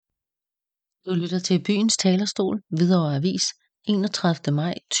Du lytter til Byens Talerstol, Hvidovre Avis, 31.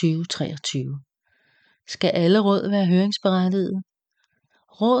 maj 2023. Skal alle råd være høringsberettigede?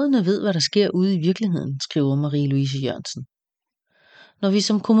 Rådene ved, hvad der sker ude i virkeligheden, skriver Marie-Louise Jørgensen. Når vi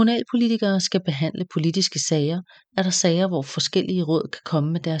som kommunalpolitikere skal behandle politiske sager, er der sager, hvor forskellige råd kan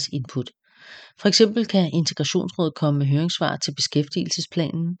komme med deres input. For eksempel kan Integrationsrådet komme med høringssvar til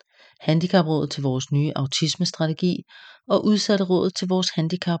beskæftigelsesplanen, Handicaprådet til vores nye autismestrategi og Udsatterådet til vores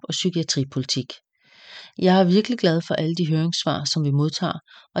handicap- og psykiatripolitik. Jeg er virkelig glad for alle de høringssvar, som vi modtager,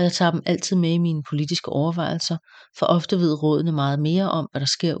 og jeg tager dem altid med i mine politiske overvejelser, for ofte ved rådene meget mere om, hvad der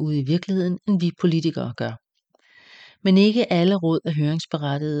sker ude i virkeligheden, end vi politikere gør. Men ikke alle råd er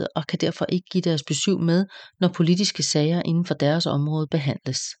høringsberettigede og kan derfor ikke give deres besyv med, når politiske sager inden for deres område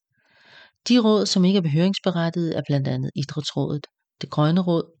behandles. De råd, som ikke er høringsberettigede, er blandt andet Idrætsrådet, Det Grønne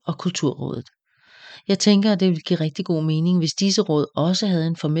Råd og Kulturrådet. Jeg tænker, at det vil give rigtig god mening, hvis disse råd også havde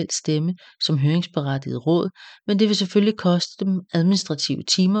en formel stemme som høringsberettiget råd, men det vil selvfølgelig koste dem administrative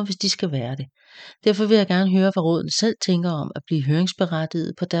timer, hvis de skal være det. Derfor vil jeg gerne høre, hvad rådene selv tænker om at blive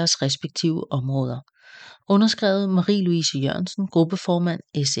høringsberettiget på deres respektive områder. Underskrevet Marie-Louise Jørgensen, gruppeformand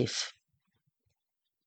SF.